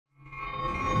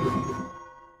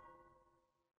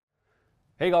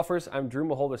Hey golfers, I'm Drew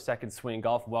Maholder, Second Swing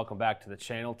Golf. Welcome back to the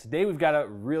channel. Today we've got a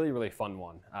really fun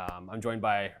one. I'm joined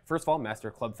by, first of all, Master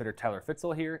Club Fitter Tyler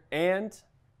Fitzel here, and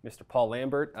Mr. Paul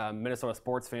Lambert. Minnesota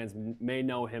sports fans may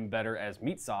know him better as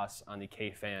Meatsauce on the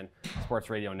K-Fan Sports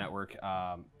Radio Network.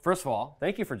 First of all,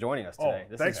 thank you for joining us today.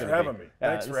 Thanks for having me.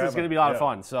 This is going to be a lot of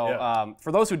fun. So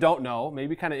for those who don't know,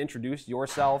 maybe kind of introduce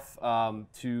yourself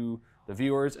to the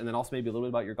viewers, and then also maybe a little bit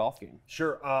about your golf game.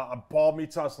 Sure. I'm Paul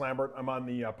Meatsauce Lambert. I'm on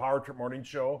the Power Trip Morning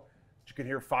Show, which you can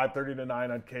hear 5:30 to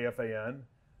 9 on KFAN.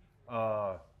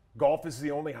 Golf is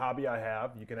the only hobby I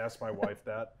have. You can ask my wife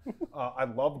that. I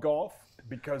love golf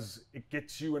because it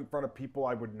gets you in front of people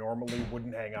I would normally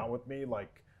wouldn't hang out with me.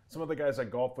 Like some of the guys I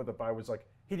golf with, if I was like,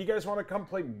 hey, do you guys want to come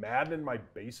play Madden in my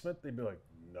basement? They'd be like,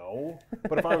 no.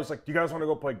 But if I was like, do you guys want to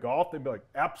go play golf? They'd be like,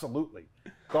 absolutely.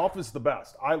 Golf is the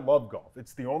best. I love golf.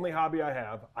 It's the only hobby I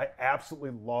have. I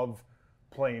absolutely love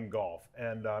playing golf.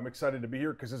 And I'm excited to be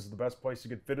here because this is the best place to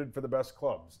get fitted for the best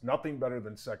clubs. Nothing better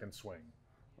than Second Swing.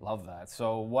 Love that.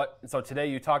 So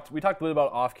today we talked a little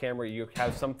about off camera. You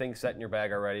have some things set in your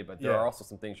bag already, but there are also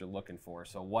some things you're looking for.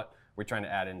 So what we're trying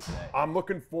to add in today? I'm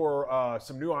looking for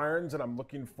some new irons, and I'm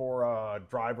looking for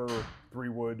driver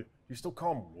 3-wood. You still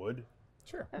call them wood?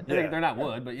 Sure. They're not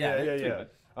wood, but yeah.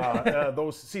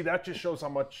 Those, see, that just shows how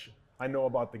much I know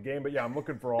about the game. But yeah, I'm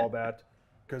looking for all that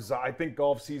because I think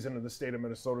golf season in the state of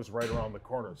Minnesota is right around the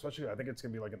corner. Especially, I think it's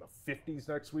going to be like in the 50s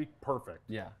next week. Perfect.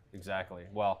 Yeah, exactly.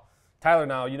 Well, Tyler,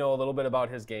 now you know a little bit about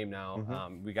his game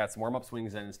now. We got some warm-up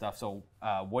swings in and stuff. So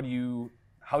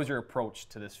how's your approach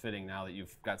to this fitting now that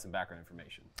you've got some background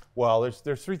information? Well,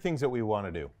 there's three things that we want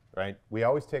to do, right? We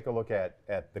always take a look at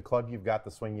the club you've got, the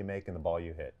swing you make, and the ball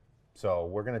you hit. So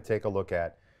we're going to take a look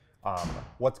at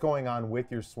what's going on with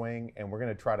your swing, and we're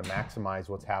going to try to maximize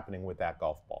what's happening with that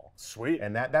golf ball. Sweet.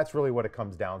 And that's really what it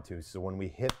comes down to. So when we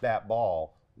hit that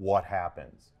ball, what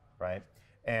happens, right?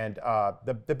 And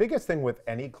the biggest thing with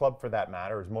any club for that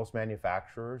matter is most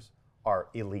manufacturers are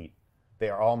elite. They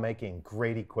are all making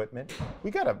great equipment.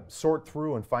 We got to sort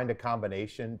through and find a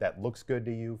combination that looks good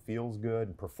to you, feels good,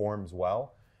 and performs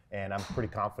well. And I'm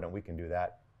pretty confident we can do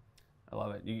that. I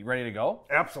love it. You ready to go?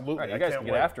 Absolutely. All right, you guys can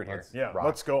get after it here.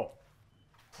 Let's go.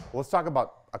 Well, let's talk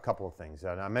about a couple of things.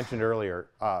 And I mentioned earlier,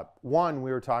 one,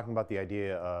 we were talking about the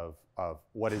idea of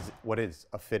what is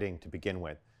a fitting to begin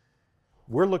with.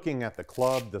 We're looking at the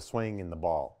club, the swing, and the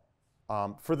ball.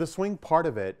 For the swing part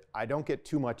of it, I don't get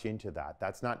too much into that.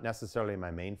 That's not necessarily my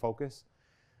main focus.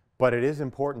 But it is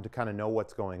important to kind of know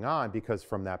what's going on because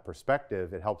from that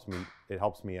perspective, it helps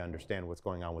me understand what's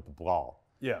going on with the ball.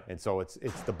 Yeah. And so it's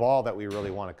the ball that we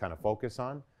really want to kind of focus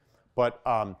on. But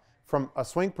from a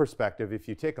swing perspective, if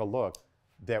you take a look,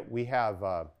 that we have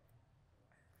on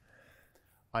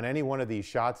any one of these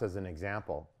shots as an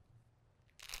example,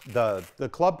 the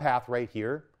club path right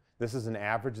here, this is an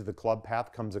average of the club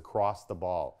path comes across the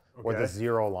ball, or the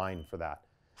zero line for that.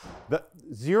 The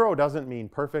zero doesn't mean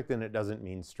perfect and it doesn't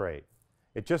mean straight.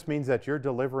 It just means that you're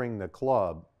delivering the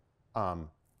club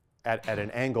at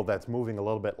an angle that's moving a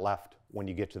little bit left when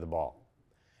you get to the ball.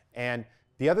 And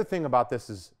the other thing about this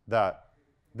is that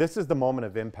this is the moment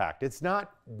of impact. It's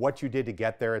not what you did to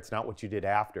get there, it's not what you did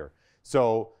after.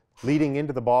 So leading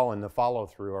into the ball and the follow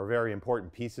through are very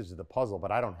important pieces of the puzzle,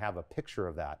 but I don't have a picture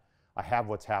of that. I have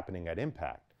what's happening at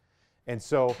impact. And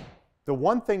so the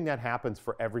one thing that happens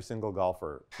for every single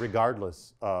golfer,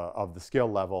 regardless of the skill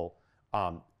level,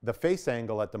 the face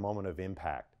angle at the moment of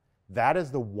impact, that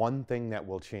is the one thing that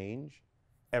will change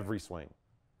every swing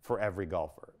for every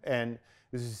golfer. And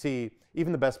as you see,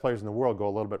 even the best players in the world go a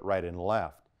little bit right and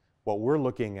left. What we're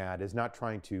looking at is not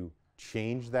trying to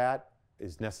change that,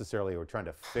 we're trying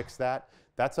to fix that.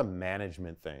 That's a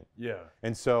management thing. Yeah.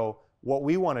 And so what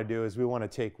we want to do is we want to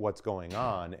take what's going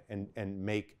on and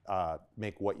make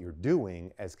what you're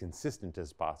doing as consistent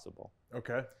as possible.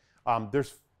 Okay.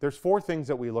 There's four things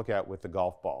that we look at with the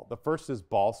golf ball. The first is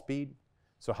ball speed.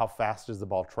 So how fast does the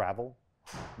ball travel?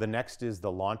 The next is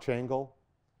the launch angle.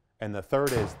 And the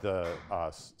third is the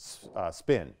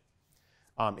spin.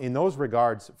 In those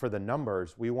regards, for the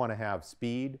numbers, we want to have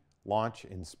speed, launch,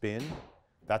 and spin.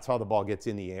 That's how the ball gets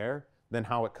in the air. Then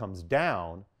how it comes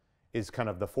down is kind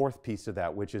of the fourth piece of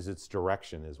that, which is its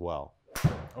direction as well.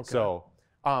 Okay. So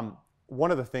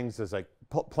one of the things is like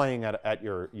playing at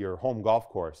your home golf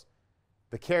course,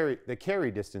 the carry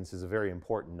distance is a very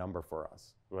important number for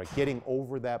us. Like getting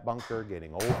over that bunker,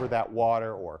 getting over that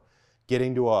water, or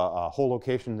getting to a hole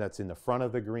location that's in the front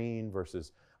of the green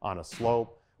versus on a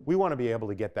slope. We want to be able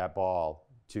to get that ball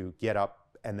to get up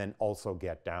and then also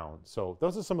get down. So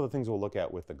those are some of the things we'll look at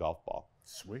with the golf ball.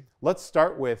 Sweet. Let's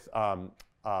start with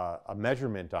a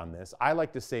measurement on this. I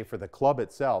like to say for the club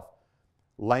itself,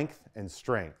 length and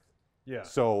strength. Yeah.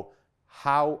 So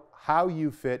how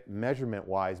you fit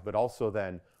measurement-wise, but also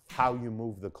then how you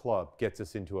move the club gets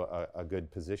us into a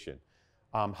good position.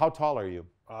 How tall are you?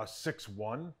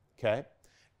 6'1". Okay.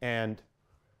 And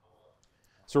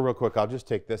so real quick, I'll just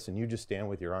take this and you just stand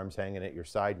with your arms hanging at your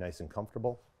side, nice and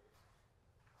comfortable.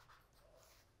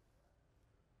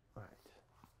 All right.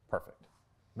 Perfect.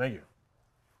 Thank you.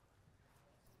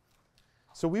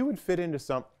 So we would fit into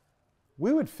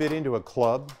a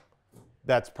club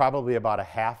that's probably about a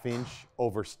 1/2 inch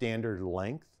over standard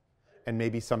length, and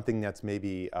maybe something that's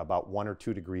maybe about 1 or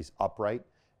 2 degrees upright.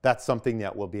 That's something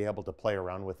that we'll be able to play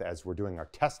around with as we're doing our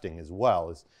testing as well,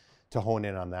 is to hone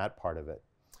in on that part of it.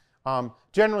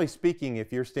 Generally speaking,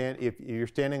 if you're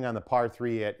standing on the par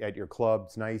 3 at your club,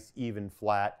 it's nice, even,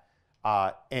 flat,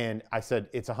 and I said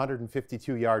it's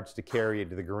 152 yards to carry it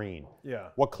to the green. Yeah.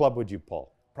 What club would you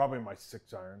pull? Probably my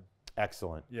 6-iron.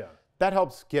 Excellent. Yeah. That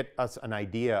helps get us an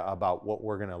idea about what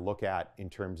we're going to look at in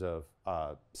terms of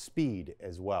speed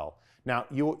as well. Now,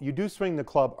 you do swing the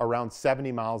club around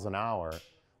 70 miles an hour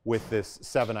with this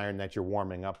 7-iron that you're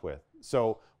warming up with.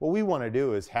 So what we want to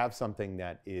do is have something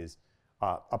that is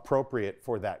appropriate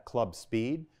for that club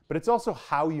speed, but it's also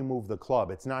how you move the club.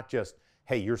 It's not just,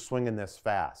 hey, you're swinging this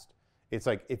fast. It's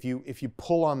like if you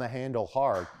pull on the handle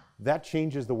hard, that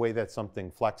changes the way that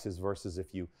something flexes versus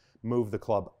if you move the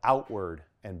club outward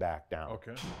and back down.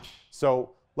 Okay.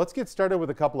 So let's get started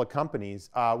with a couple of companies.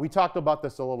 We talked about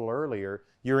this a little earlier.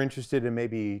 You're interested in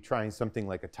maybe trying something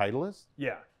like a Titleist?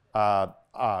 Yeah.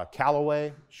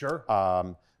 Callaway? Sure.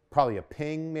 Probably a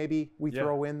Ping maybe we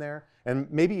throw in there. And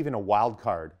maybe even a wild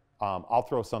card. I'll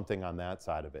throw something on that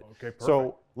side of it. Okay, perfect.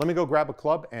 So let me go grab a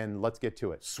club and let's get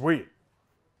to it. Sweet.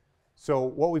 So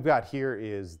what we've got here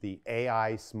is the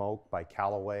AI Smoke by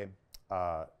Callaway.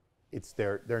 It's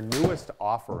their newest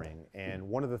offering, and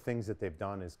one of the things that they've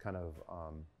done is kind of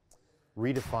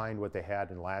redefined what they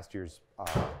had in last year's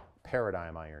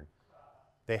Paradigm iron.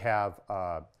 They have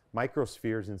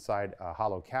microspheres inside a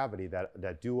hollow cavity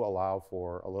that do allow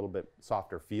for a little bit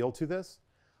softer feel to this.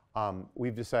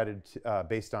 We've decided,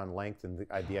 based on length and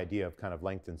the idea of kind of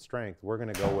length and strength, we're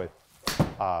going to go with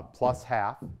plus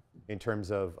half in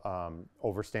terms of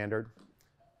over standard,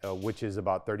 which is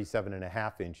about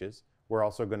 37.5 inches. We're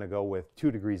also going to go with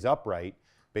 2 degrees upright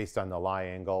based on the lie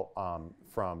angle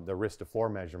from the wrist to floor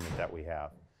measurement that we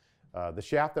have. The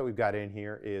shaft that we've got in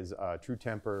here is True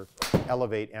Temper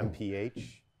Elevate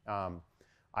MPH.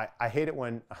 I hate it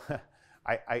when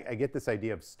I get this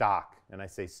idea of stock, and I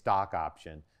say stock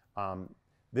option.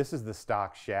 This is the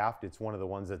stock shaft. It's one of the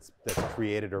ones that's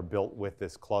created or built with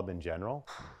this club in general.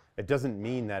 It doesn't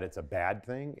mean that it's a bad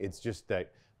thing. It's just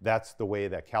that that's the way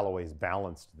that Callaway's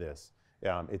balanced this.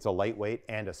 It's a lightweight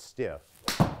and a stiff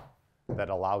that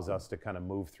allows us to kind of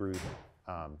move through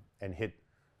and hit,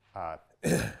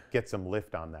 get some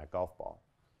lift on that golf ball.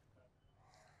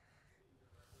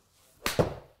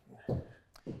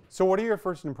 So what are your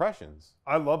first impressions?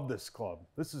 I love this club.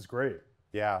 This is great.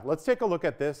 Yeah, let's take a look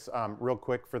at this real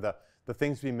quick for the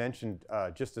things we mentioned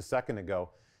just a second ago.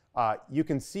 You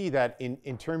can see that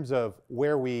in terms of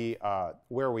where we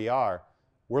are,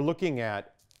 we're looking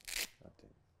at,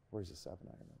 where's the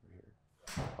 7-iron over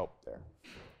here? Oh, there.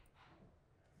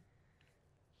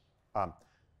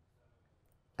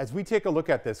 As we take a look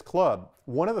at this club,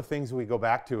 one of the things we go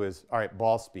back to is, all right,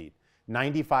 ball speed.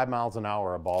 95 miles an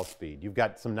hour of ball speed. You've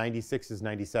got some 96s,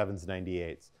 97s,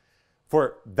 98s.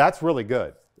 That's really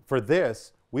good. For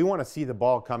this, we want to see the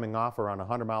ball coming off around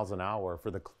 100 miles an hour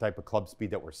for the type of club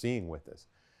speed that we're seeing with this.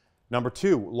 Number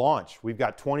 2, launch. We've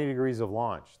got 20 degrees of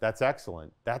launch. That's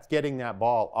excellent. That's getting that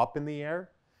ball up in the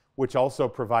air, which also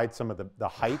provides some of the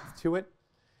height to it.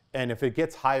 And if it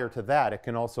gets higher to that, it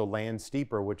can also land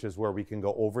steeper, which is where we can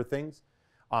go over things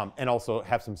and also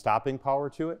have some stopping power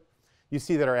to it. You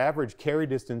see that our average carry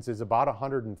distance is about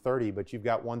 130, but you've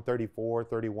got 134,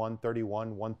 31,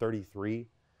 31, 133.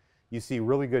 You see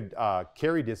really good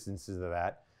carry distances of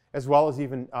that, as well as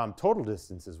even total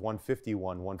distances,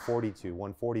 151, 142,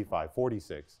 145,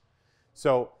 46.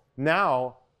 So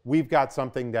now we've got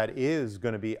something that is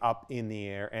going to be up in the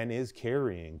air and is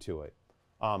carrying to it.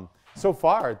 So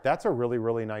far, that's a really,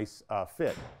 really nice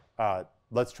fit.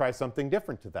 Let's try something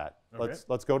different to that. Okay.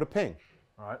 Let's go to Ping.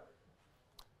 All right.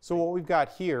 So what we've got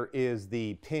here is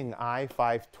the Ping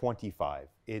I-525.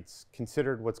 It's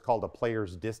considered what's called a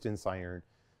player's distance iron,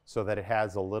 so that it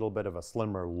has a little bit of a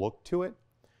slimmer look to it,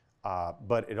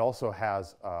 but it also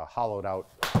has a hollowed out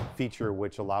feature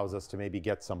which allows us to maybe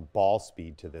get some ball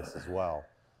speed to this as well.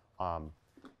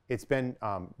 It's been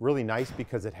really nice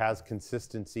because it has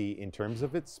consistency in terms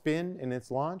of its spin and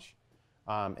its launch.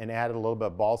 and add a little bit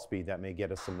of ball speed that may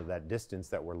get us some of that distance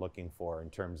that we're looking for in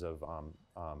terms of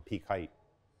peak height.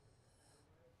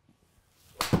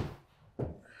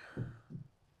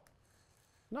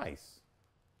 Nice.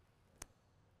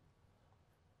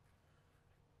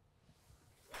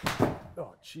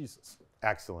 Oh, Jesus.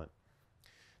 Excellent.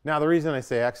 Now, the reason I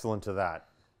say excellent to that,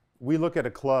 we look at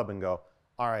a club and go,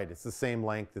 all right, it's the same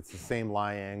length, it's the same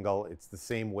lie angle, it's the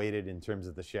same weighted in terms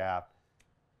of the shaft.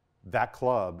 That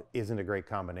club isn't a great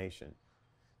combination.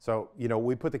 So, you know,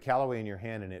 we put the Callaway in your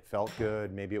hand and it felt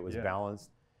good, maybe it was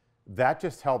balanced. That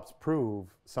just helps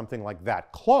prove something like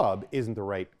that club isn't the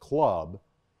right club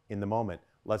in the moment.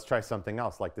 Let's try something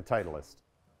else, like the Titleist.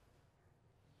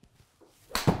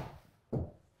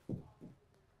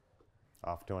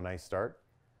 Off to a nice start.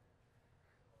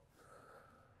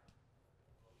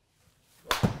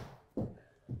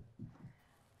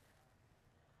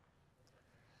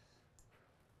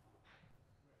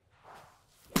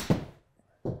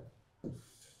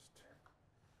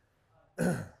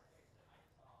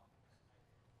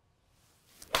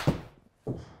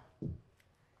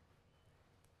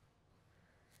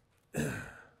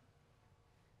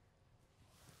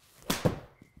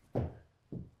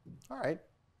 All right.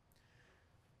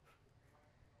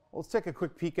 Let's take a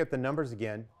quick peek at the numbers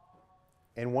again.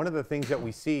 And one of the things that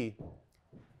we see,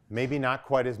 maybe not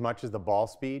quite as much as the ball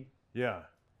speed. Yeah.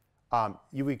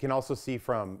 We can also see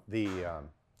from the,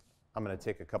 I'm going to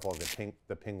take a couple of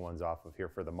the ping ones off of here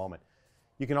for the moment.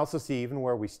 You can also see even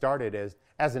where we started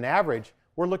as an average,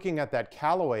 we're looking at that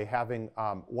Callaway having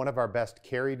one of our best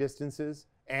carry distances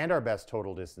and our best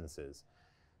total distances.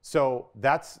 So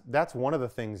that's one of the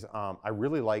things I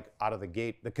really like out of the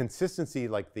gate. The consistency,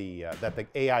 like that the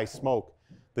AI Smoke,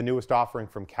 the newest offering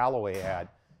from Callaway had,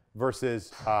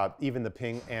 versus even the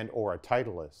Ping and or a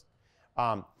Titleist.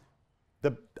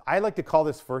 I like to call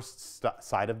this first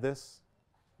side of this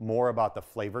more about the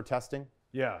flavor testing.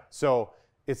 Yeah. So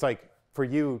it's like for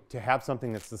you to have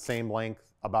something that's the same length,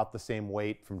 about the same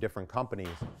weight from different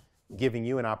companies, giving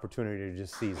you an opportunity to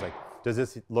just see, like, does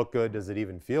this look good? Does it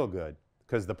even feel good?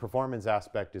 Because the performance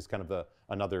aspect is kind of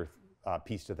another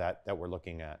piece to that we're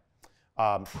looking at.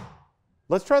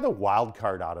 Let's try the wild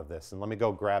card out of this, and let me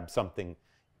go grab something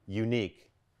unique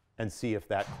and see if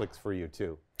that clicks for you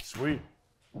too. Sweet.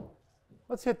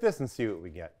 Let's hit this and see what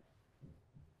we get.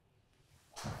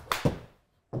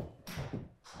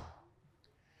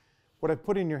 What I've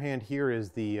put in your hand here is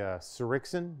the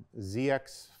Srixon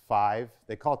ZX5.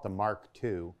 They call it the Mark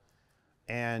II,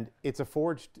 and it's a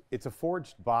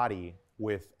forged body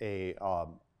with a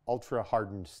ultra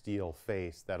hardened steel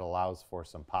face that allows for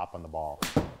some pop on the ball.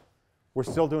 We're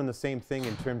still doing the same thing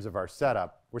in terms of our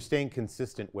setup. We're staying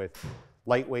consistent with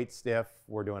lightweight stiff.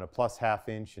 We're doing a +1/2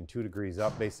 inch and 2 degrees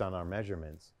up based on our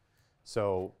measurements.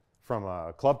 So from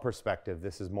a club perspective,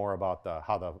 this is more about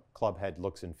how the club head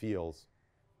looks and feels.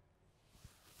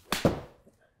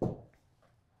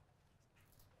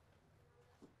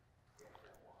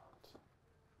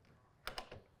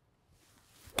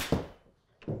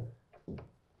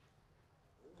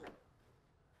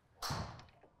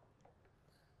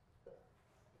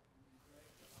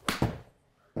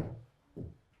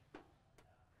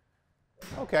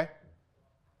 Okay.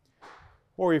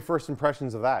 What were your first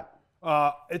impressions of that?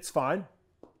 It's fine.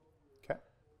 Okay.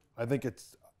 I think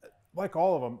it's, like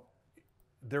all of them,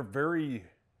 they're very,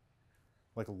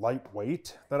 like,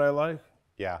 lightweight that I like.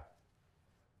 Yeah.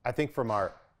 I think from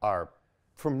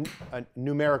from a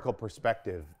numerical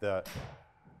perspective, the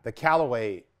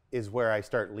Callaway is where I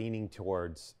start leaning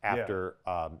towards after,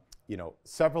 you know,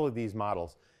 several of these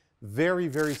models. Very,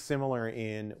 very similar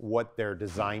in what their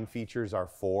design features are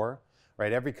for.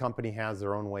 Right, every company has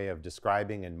their own way of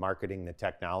describing and marketing the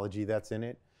technology that's in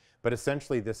it. But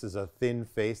essentially, this is a thin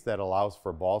face that allows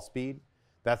for ball speed.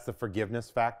 That's the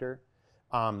forgiveness factor.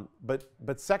 But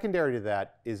secondary to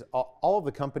that is all of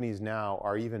the companies now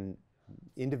are even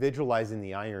individualizing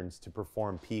the irons to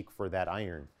perform peak for that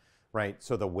iron. Right,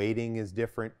 so the weighting is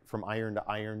different from iron to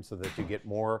iron so that you get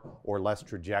more or less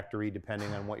trajectory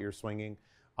depending on what you're swinging.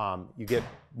 You get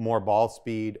more ball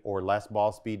speed or less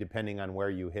ball speed depending on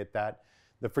where you hit that.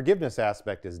 The forgiveness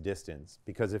aspect is distance,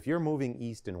 because if you're moving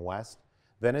east and west,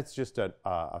 then it's just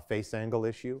a face angle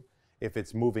issue. If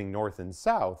it's moving north and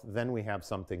south, then we have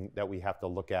something that we have to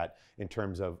look at in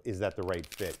terms of, is that the right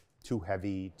fit? Too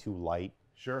heavy, too light?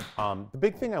 Sure. The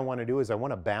big thing I want to do is I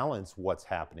want to balance what's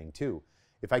happening too.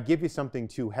 If I give you something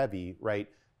too heavy, right,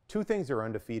 two things are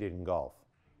undefeated in golf: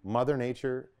 Mother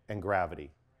Nature and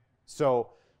gravity.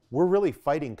 So we're really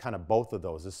fighting kind of both of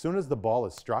those. As soon as the ball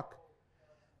is struck,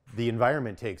 the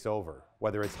environment takes over,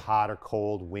 whether it's hot or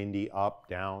cold, windy, up,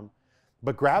 down.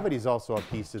 But gravity is also a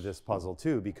piece of this puzzle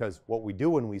too, because what we do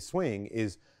when we swing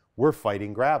is we're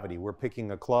fighting gravity. We're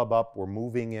picking a club up, we're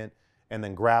moving it, and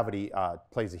then gravity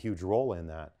plays a huge role in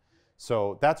that.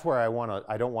 So that's where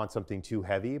I don't want something too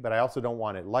heavy, but I also don't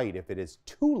want it light. If it is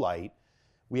too light,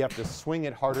 we have to swing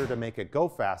it harder to make it go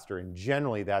faster, and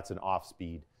generally that's an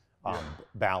off-speed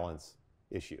balance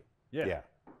issue. Yeah.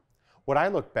 What I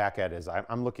look back at is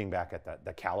I'm looking back at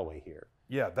the Callaway here.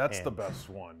 Yeah, that's the best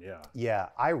one, yeah. Yeah,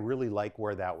 I really like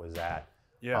where that was at.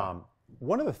 Yeah.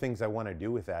 One of the things I want to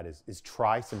do with that is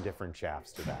try some different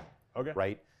shafts to that. Okay.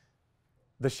 Right?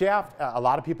 The shaft, a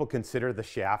lot of people consider the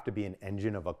shaft to be an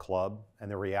engine of a club,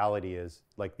 and the reality is,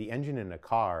 like, the engine in a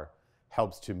car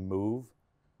helps to move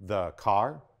the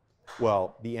car.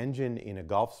 Well, the engine in a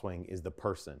golf swing is the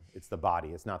person. It's the body.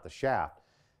 It's not the shaft.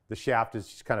 The shaft is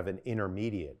just kind of an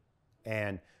intermediate.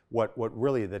 And what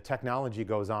really the technology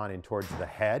goes on in towards the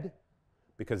head,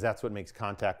 because that's what makes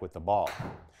contact with the ball.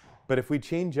 But if we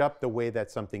change up the way that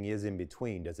something is in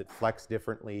between, does it flex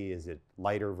differently? Is it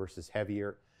lighter versus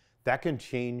heavier? That can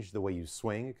change the way you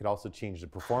swing. It could also change the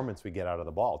performance we get out of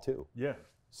the ball too. Yeah,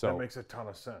 so that makes a ton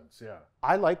of sense, yeah.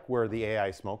 I like where the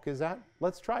AI smoke is at.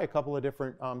 Let's try a couple of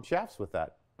different shafts with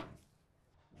that.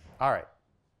 All right.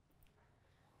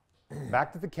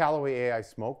 Back to the Callaway AI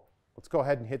smoke. Let's go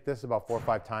ahead and hit this about 4 or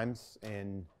 5 times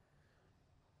and...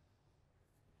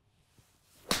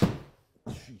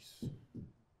 Jeez.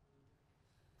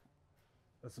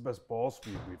 That's the best ball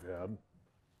speed we've had.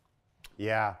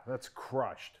 Yeah. That's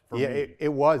crushed for me.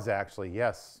 It was actually,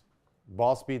 yes.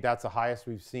 Ball speed, that's the highest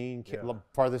we've seen. Yeah.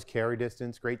 Farthest carry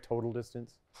distance, great total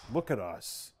distance. Look at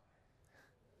us.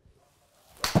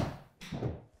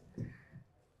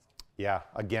 Yeah,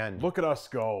 again. Look at us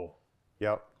go.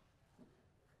 Yep.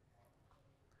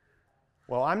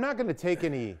 Well, I'm not going to take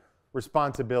any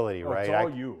responsibility, right? It's all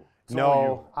you. It's no, all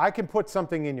you. I can put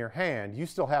something in your hand. You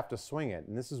still have to swing it,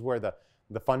 and this is where the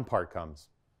fun part comes.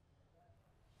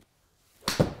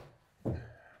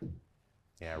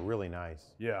 Yeah, really nice.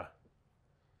 Yeah.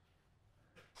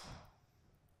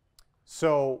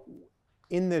 So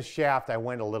in this shaft, I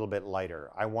went a little bit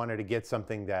lighter. I wanted to get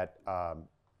something that,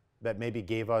 that maybe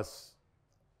gave us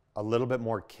a little bit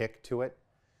more kick to it.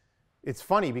 It's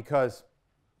funny because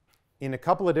in a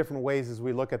couple of different ways as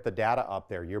we look at the data up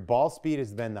there, your ball speed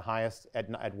has been the highest at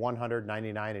 100,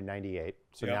 99, and 98.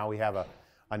 So now we have a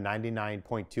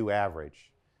 99.2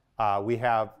 average. We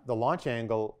have the launch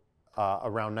angle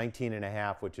around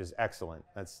 19.5, which is excellent.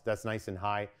 That's nice and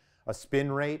high. A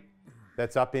spin rate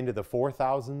that's up into the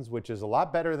 4,000s, which is a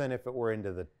lot better than if it were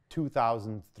into the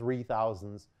 2,000s,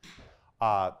 3,000s.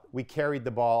 We carried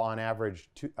the ball on average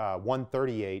to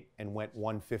 138 and went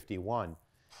 151.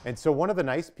 And so one of the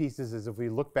nice pieces is if we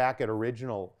look back at the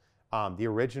original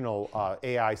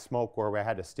AI smoke where we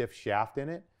had a stiff shaft in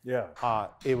it,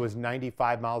 it was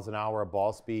 95 miles an hour of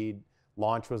ball speed.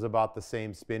 Launch was about the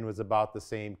same, spin was about the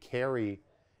same, carry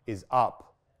is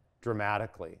up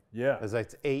dramatically. Yeah. As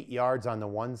it's 8 yards on the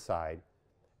one side,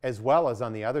 as well as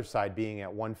on the other side being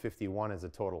at 151 as a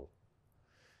total.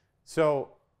 So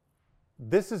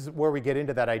this is where we get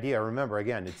into that idea. Remember,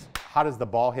 again, it's how does the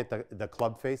ball hit the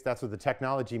club face? That's where the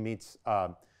technology meets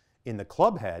in the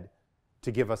club head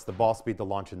to give us the ball speed, the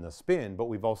launch, and the spin. But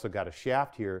we've also got a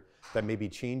shaft here that maybe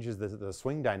changes the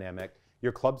swing dynamic.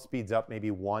 Your club speed's up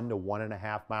maybe 1 to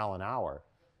 1.5 miles an hour.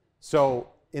 So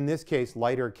in this case,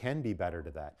 lighter can be better to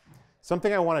that.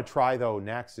 Something I want to try though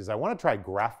next is I want to try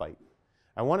graphite.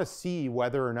 I want to see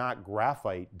whether or not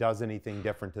graphite does anything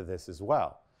different to this as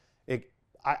well.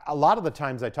 A lot of the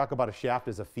times I talk about a shaft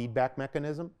as a feedback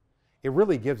mechanism. It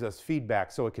really gives us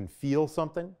feedback so it can feel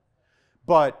something.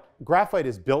 But graphite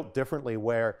is built differently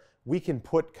where we can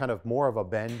put kind of more of a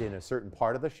bend in a certain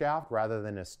part of the shaft rather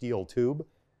than a steel tube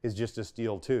is just a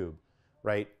steel tube,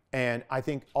 right? And I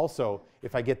think also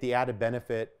if I get the added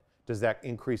benefit, does that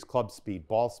increase club speed,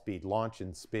 ball speed, launch,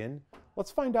 and spin?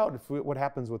 Let's find out what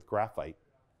happens with graphite.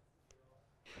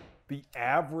 The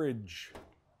average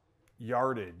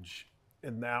yardage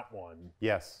in that one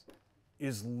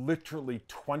is literally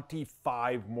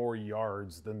 25 more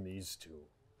yards than these two.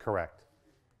 Correct.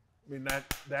 I mean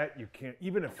that you can't,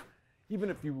 even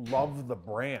if you love the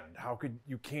brand, how could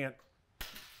you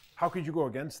go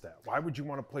against that? Why would you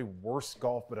want to play worse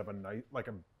golf but have a nice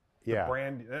the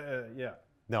brand?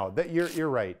 No, you're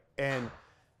right. And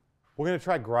we're going to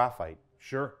try graphite.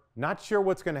 Sure. Not sure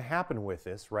what's going to happen with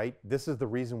this, right? This is the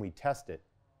reason we test it.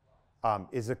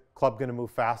 Is the club going to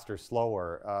move faster,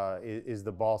 slower? Is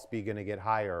the ball speed going to get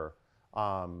higher?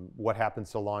 What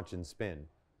happens to launch and spin?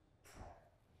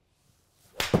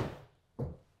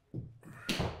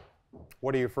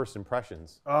 What are your first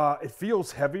impressions? It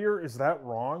feels heavier. Is that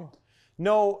wrong?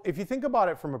 No, if you think about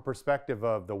it from a perspective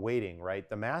of the weighting, right?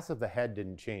 The mass of the head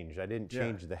didn't change. I didn't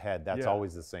change the head. That's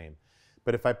always the same.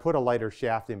 But if I put a lighter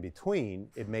shaft in between,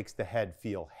 it makes the head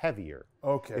feel heavier.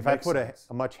 Okay. If I put a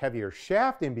much heavier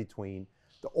shaft in between,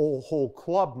 the whole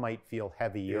club might feel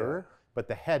heavier, but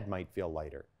the head might feel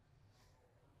lighter.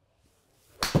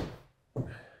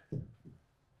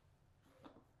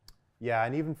 Yeah,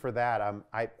 and even for that,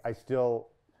 I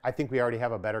think we already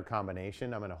have a better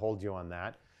combination. I'm going to hold you on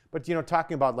that. But you know,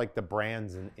 talking about like the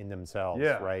brands in themselves,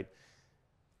 right?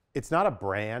 It's not a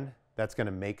brand that's going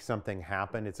to make something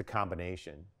happen. It's a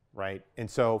combination, right? And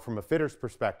so from a fitter's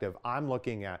perspective, I'm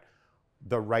looking at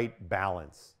the right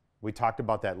balance. We talked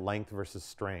about that length versus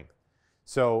strength.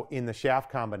 So in the shaft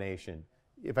combination,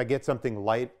 if I get something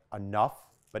light enough,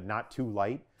 but not too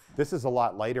light, this is a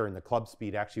lot lighter and the club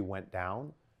speed actually went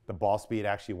down. The ball speed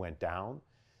actually went down.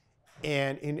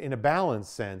 And in a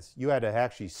balanced sense, you had to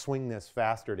actually swing this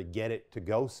faster to get it to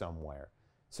go somewhere.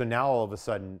 So now all of a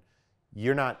sudden,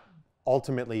 you're not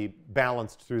ultimately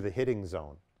balanced through the hitting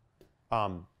zone.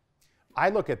 I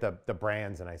look at the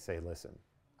brands and I say, listen,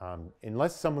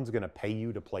 unless someone's going to pay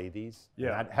you to play these, and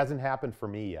that hasn't happened for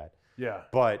me yet.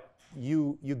 But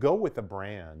you go with a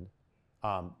brand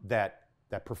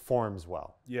that performs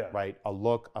well, right? A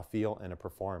look, a feel, and a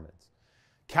performance.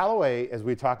 Callaway, as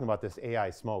we're talking about this AI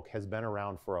smoke, has been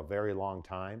around for a very long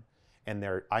time, and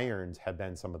their irons have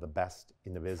been some of the best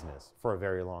in the business for a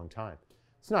very long time.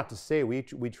 It's not to say we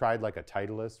tried like a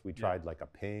Titleist, we tried like a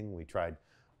Ping, we tried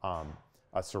a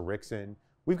Sarixin.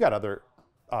 We've got other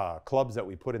clubs that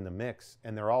we put in the mix,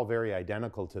 and they're all very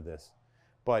identical to this.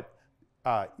 But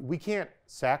we can't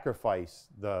sacrifice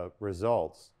the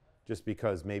results just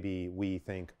because maybe we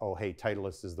think, oh, hey,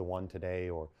 Titleist is the one today,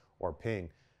 or Ping.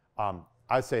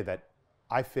 I'd say that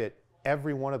I fit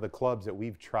every one of the clubs that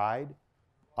we've tried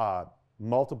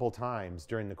multiple times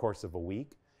during the course of a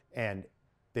week, and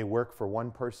they work for one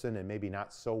person and maybe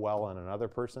not so well on another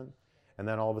person. And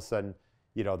then all of a sudden,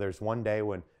 you know, there's one day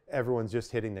when everyone's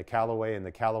just hitting the Callaway and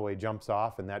the Callaway jumps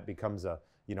off, and that becomes a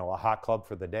hot club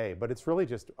for the day. But it's really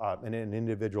just an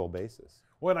individual basis.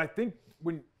 Well, and I think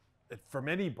from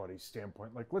anybody's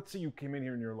standpoint, like let's say you came in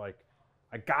here and you're like,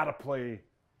 I gotta play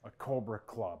a Cobra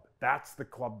club. That's the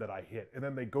club that I hit. And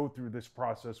then they go through this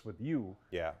process with you.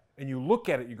 And you look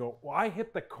at it, you go, well, I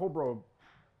hit the Cobra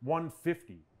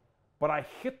 150, but I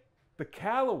hit the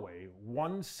Callaway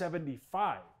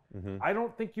 175. I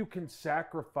don't think you can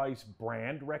sacrifice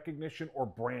brand recognition or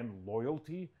brand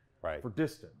loyalty for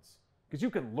distance. Because you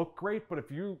can look great, but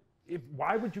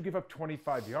why would you give up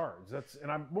 25 yards?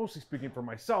 And I'm mostly speaking for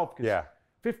myself, because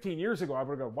 15 years ago, I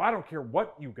would have gone, well, I don't care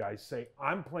what you guys say,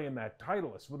 I'm playing that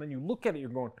Titleist. Well, then you look at it, you're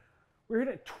going, we're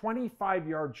hitting it 25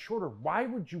 yards shorter. Why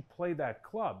would you play that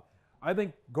club? I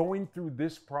think going through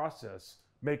this process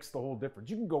makes the whole difference.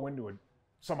 You can go into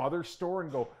some other store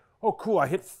and go, oh, cool, I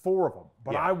hit 4 of them,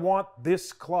 but I want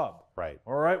this club.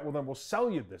 All right, well, then we'll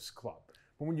sell you this club.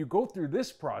 But when you go through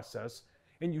this process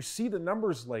and you see the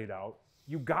numbers laid out,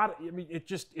 you got to, I mean,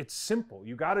 it's simple.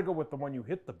 You got to go with the one you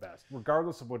hit the best,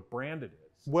 regardless of what brand it is.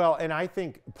 Well, and I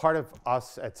think part of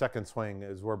us at Second Swing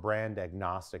is we're brand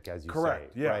agnostic, as you say,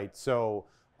 right? So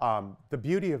the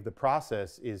beauty of the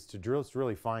process is to just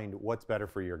really find what's better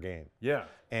for your game.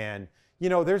 And you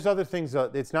know, there's other things.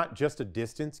 It's not just a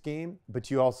distance game, but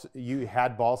you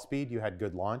had ball speed, you had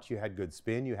good launch, you had good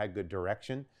spin, you had good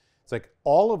direction. It's like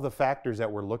all of the factors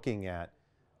that we're looking at,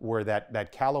 where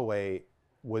that Callaway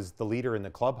was the leader in the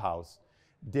clubhouse,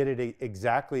 did it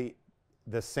exactly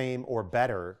the same or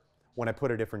better when I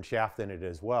put a different shaft in it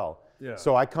as well.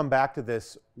 So I come back to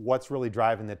this, what's really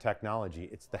driving the technology?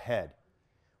 It's the head.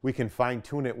 We can fine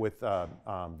tune it with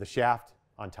the shaft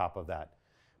on top of that.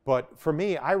 But for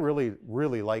me, I really,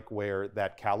 really like where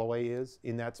that Callaway is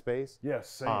in that space.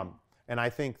 Same. And I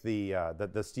think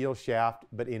the steel shaft,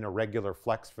 but in a regular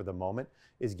flex for the moment,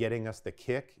 is getting us the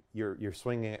kick. You're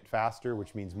swinging it faster,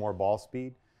 which means more ball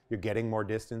speed. You're getting more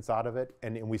distance out of it,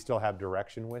 and we still have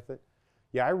direction with it.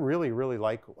 Yeah, I really, really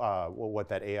like what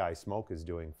that AI smoke is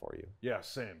doing for you. Yeah,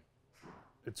 same.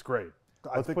 It's great.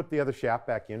 Let's put the other shaft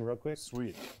back in real quick.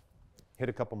 Sweet. Hit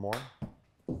a couple more.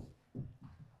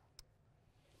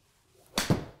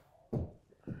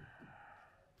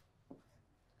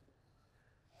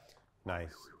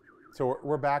 Nice. So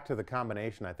we're back to the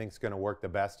combination I think is going to work the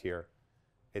best here.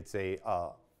 It's a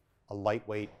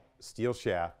lightweight steel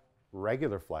shaft,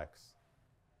 regular flex,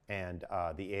 and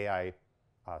the AI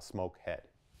smoke head.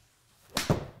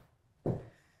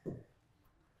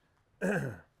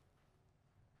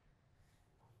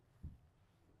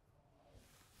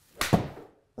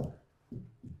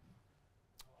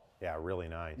 Yeah, really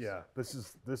nice. Yeah,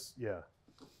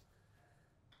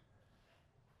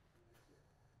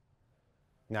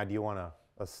 Now, do you want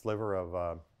a sliver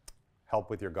of help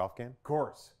with your golf game? Of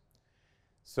course.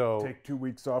 So Take 2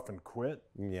 weeks off and quit?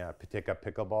 yeah, take up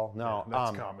pickleball. No, Yeah,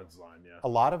 that's common line, yeah. a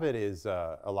lot of it is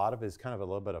kind of a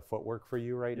little bit of footwork for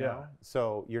you right now.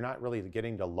 So you're not really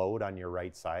getting to load on your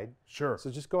right side. Sure.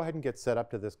 So just go ahead and get set up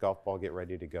to this golf ball, get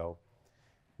ready to go.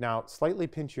 Now, slightly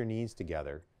pinch your knees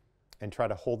together and try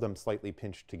to hold them slightly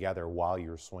pinched together while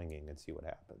you're swinging and see what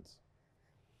happens.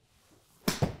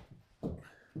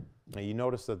 Now you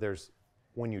notice that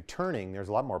when you're turning, there's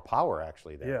a lot more power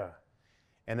actually there. Yeah.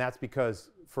 And that's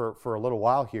because for a little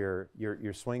while here,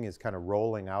 your swing is kind of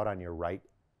rolling out on your right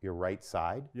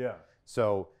side. Yeah.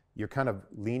 So you're kind of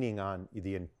leaning on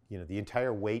the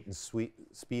entire weight and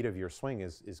speed of your swing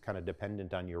is kind of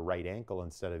dependent on your right ankle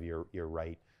instead of your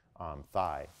right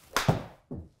thigh.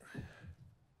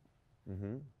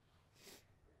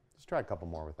 Just try a couple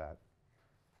more with that.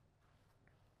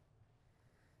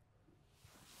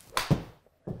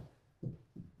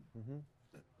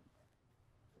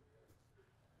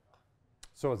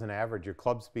 So as an average, your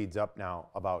club speed's up now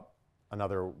about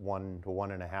another 1 to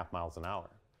 1.5 miles an hour.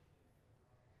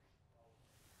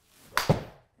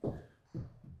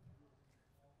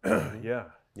 Yeah.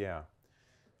 Yeah.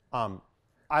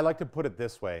 I like to put it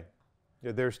this way.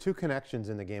 There's two connections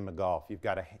in the game of golf. You've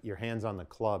got your hands on the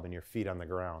club and your feet on the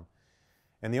ground.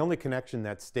 And the only connection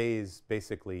that stays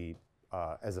basically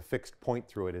as a fixed point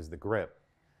through it is the grip,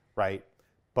 right?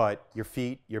 But your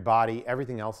feet, your body,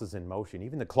 everything else is in motion.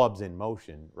 Even the club's in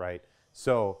motion, right?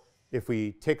 So if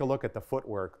we take a look at the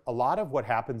footwork, a lot of what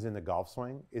happens in the golf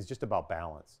swing is just about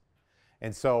balance.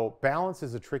 And so balance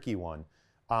is a tricky one.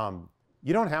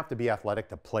 You don't have to be athletic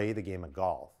to play the game of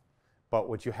golf. But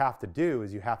what you have to do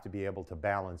is you have to be able to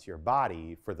balance your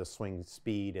body for the swing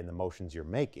speed and the motions you're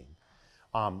making.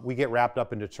 We get wrapped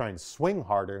up into trying to swing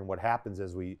harder, and what happens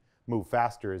as we move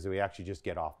faster is that we actually just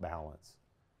get off balance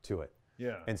to it.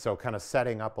 Yeah. And so kind of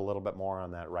setting up a little bit more on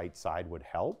that right side would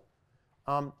help.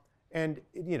 And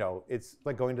it's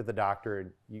like going to the doctor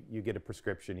and you get a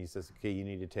prescription. He says, okay, you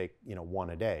need to take 1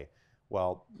 a day.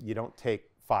 Well, you don't take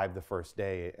 5 the first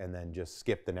day and then just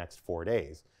skip the next 4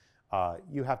 days.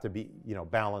 You have to be,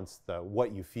 balance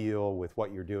what you feel with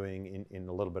what you're doing in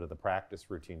a little bit of the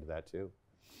practice routine to that too.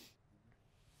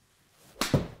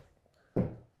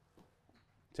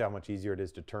 See how much easier it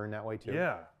is to turn that way too?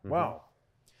 Yeah. Wow.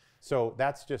 So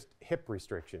that's just hip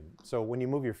restriction. So when you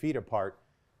move your feet apart,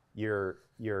 your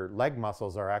leg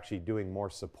muscles are actually doing more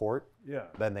support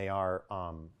than they are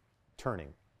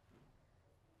turning.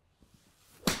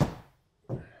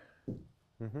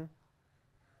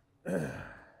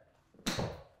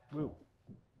 Woo.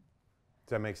 Does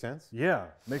that make sense? Yeah,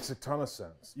 makes a ton of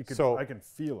sense. I can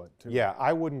feel it too. Yeah,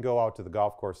 I wouldn't go out to the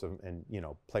golf course and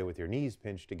play with your knees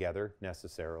pinched together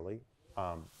necessarily.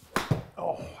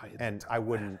 And I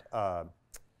wouldn't, I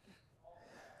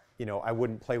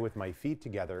wouldn't play with my feet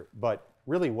together. But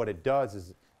really, what it does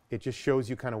is it just shows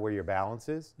you kind of where your balance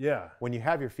is. Yeah. When you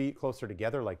have your feet closer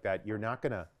together like that, you're not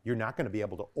gonna be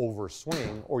able to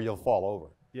overswing, or you'll fall over.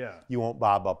 Yeah. You won't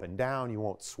bob up and down. You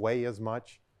won't sway as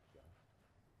much.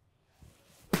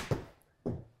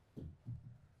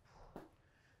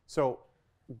 So,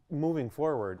 moving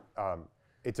forward,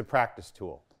 it's a practice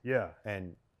tool. Yeah.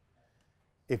 And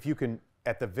if you can,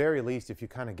 at the very least, if you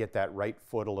kind of get that right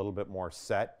foot a little bit more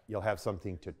set, you'll have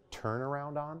something to turn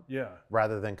around on. Yeah.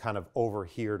 Rather than kind of over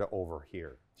here to over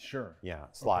here. Sure. Yeah,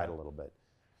 slide a little bit.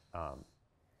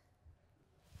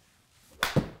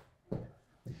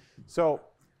 So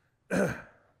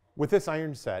with this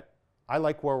iron set, I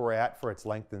like where we're at for its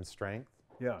length and strength.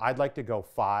 Yeah. I'd like to go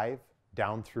 5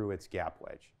 down through its gap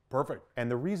wedge. Perfect. And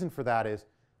the reason for that is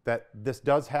that this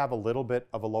does have a little bit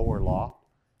of a lower loft.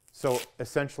 So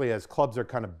essentially, as clubs are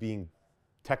kind of being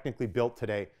technically built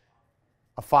today,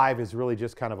 a 5 is really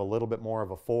just kind of a little bit more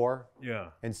of a 4. Yeah.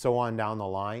 And so on down the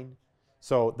line.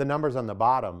 So the numbers on the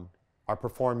bottom are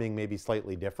performing maybe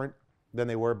slightly different than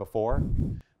they were before.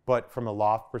 But from a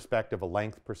loft perspective, a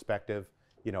length perspective,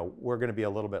 we're going to be a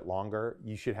little bit longer.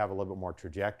 You should have a little bit more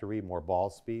trajectory, more ball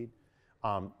speed.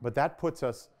 But that puts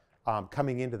us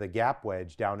coming into the gap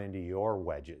wedge down into your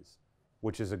wedges,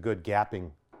 which is a good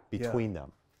gapping between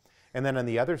them. And then on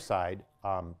the other side,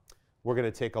 we're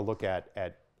going to take a look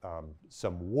at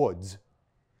some woods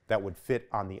that would fit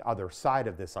on the other side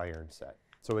of this iron set.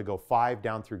 So we go 5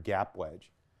 down through gap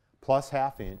wedge, plus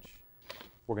 ½ inch.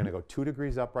 We're going to go 2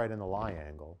 degrees upright in the lie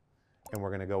angle, and we're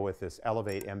going to go with this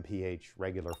Elevate MPH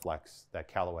regular flex that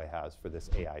Callaway has for this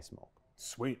AI smoke.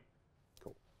 Sweet.